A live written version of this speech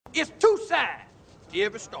to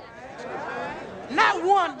every story. Not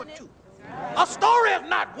one, but two. A story is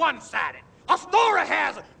not one-sided. A story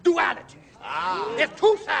has a duality. There's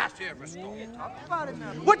two sides to every story.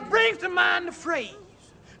 Which brings to mind the phrase,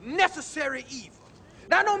 necessary evil.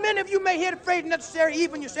 Now, I know many of you may hear the phrase necessary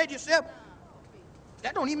evil and you say to yourself,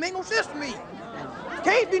 that don't even make no sense to me.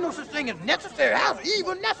 Can't be no such thing as necessary. How's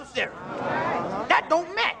evil necessary? That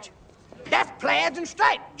don't match. That's plaids and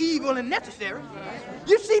stripes, evil and necessary.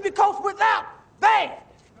 You see, because without bad,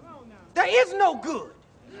 there is no good.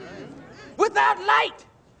 Without light,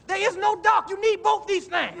 there is no dark. You need both these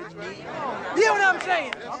things. You know what I'm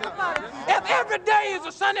saying? If every day is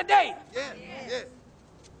a sunny day,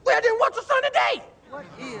 well, then what's a sunny day? What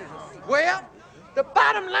is? Well, the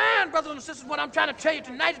bottom line, brothers and sisters, what I'm trying to tell you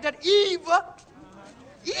tonight is that evil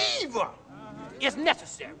is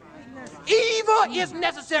necessary. Evil is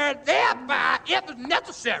necessary. Thereby, if it's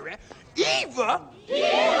necessary, evil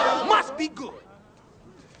must be good.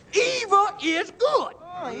 Evil is good.